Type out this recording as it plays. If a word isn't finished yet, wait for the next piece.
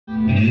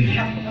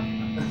Yeah,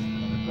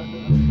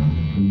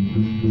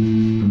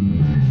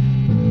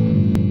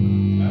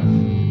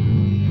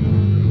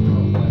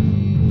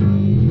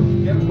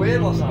 it was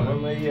weird last night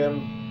when we,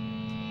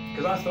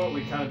 because I thought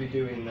we'd kind of be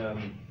doing,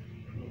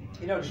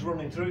 you know, just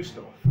running through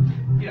stuff,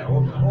 you know,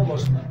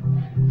 almost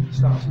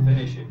starts and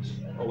finishes,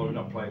 although we're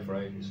not playing for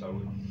ages,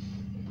 so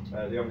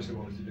they obviously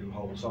wanted to do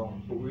whole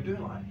songs, but we were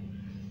doing like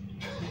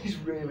these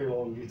really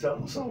long guitar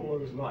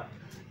solos, and like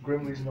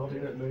Grimley's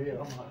nodding at me, and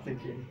I'm like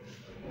thinking,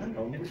 hang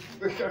on,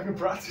 I can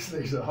practice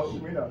these at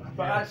home, you know.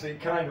 But actually, it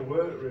kind of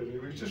worked really.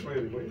 It was just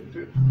really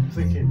weird. I'm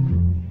thinking,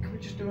 can we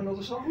just do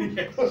another song?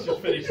 Yeah, let's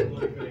just finish the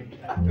looping.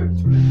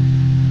 It's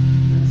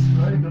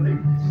great, I think.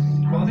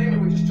 Well, I think we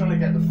were just trying to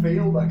get the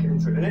feel back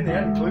into it, and in the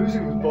end, Cluesy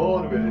was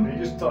bored of it, and he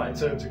just turned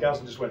to Gaz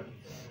and just went,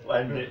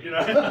 "End it," you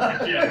know.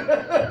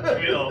 Yeah,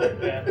 real,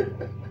 yeah.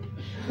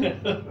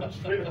 That's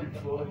really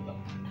funny.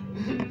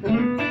 It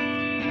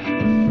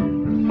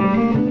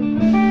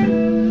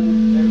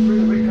was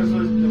really weird because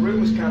the room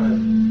was kind of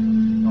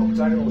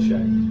octagonal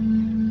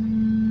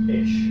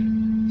shape-ish,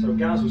 so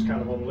Gaz was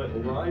kind of on a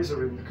little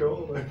riser in the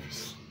corner,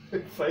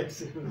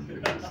 facing the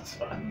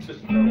time.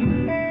 Just I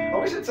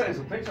wish I'd taken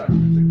some pictures.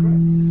 Actually, great.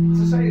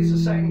 To say it's a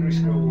secondary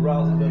school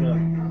rather than a,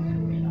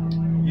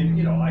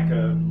 you know, like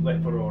a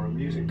LIPA or a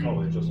music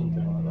college or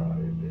something like that.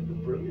 It'd be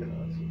brilliant.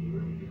 Actually.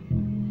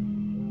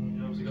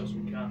 You obviously got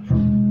some cash.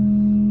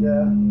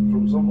 Yeah,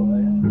 from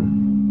somewhere.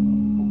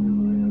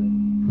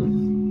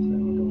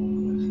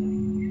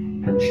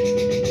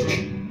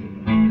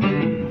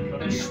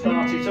 Yeah. Just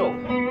start it up.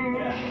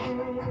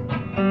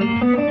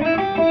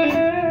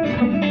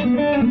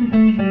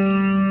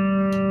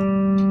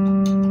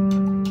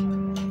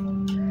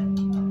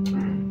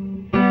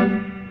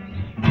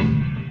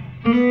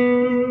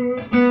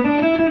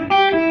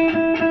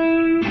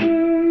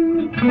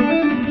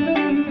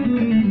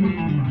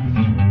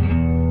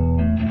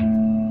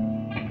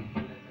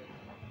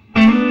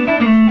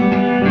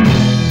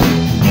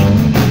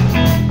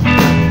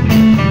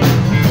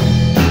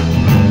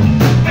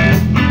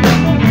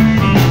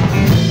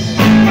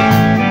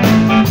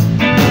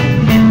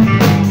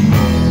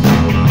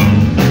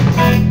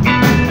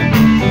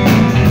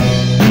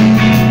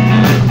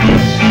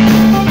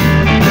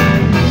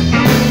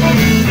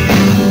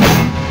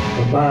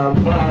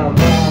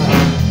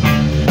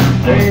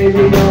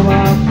 Baby,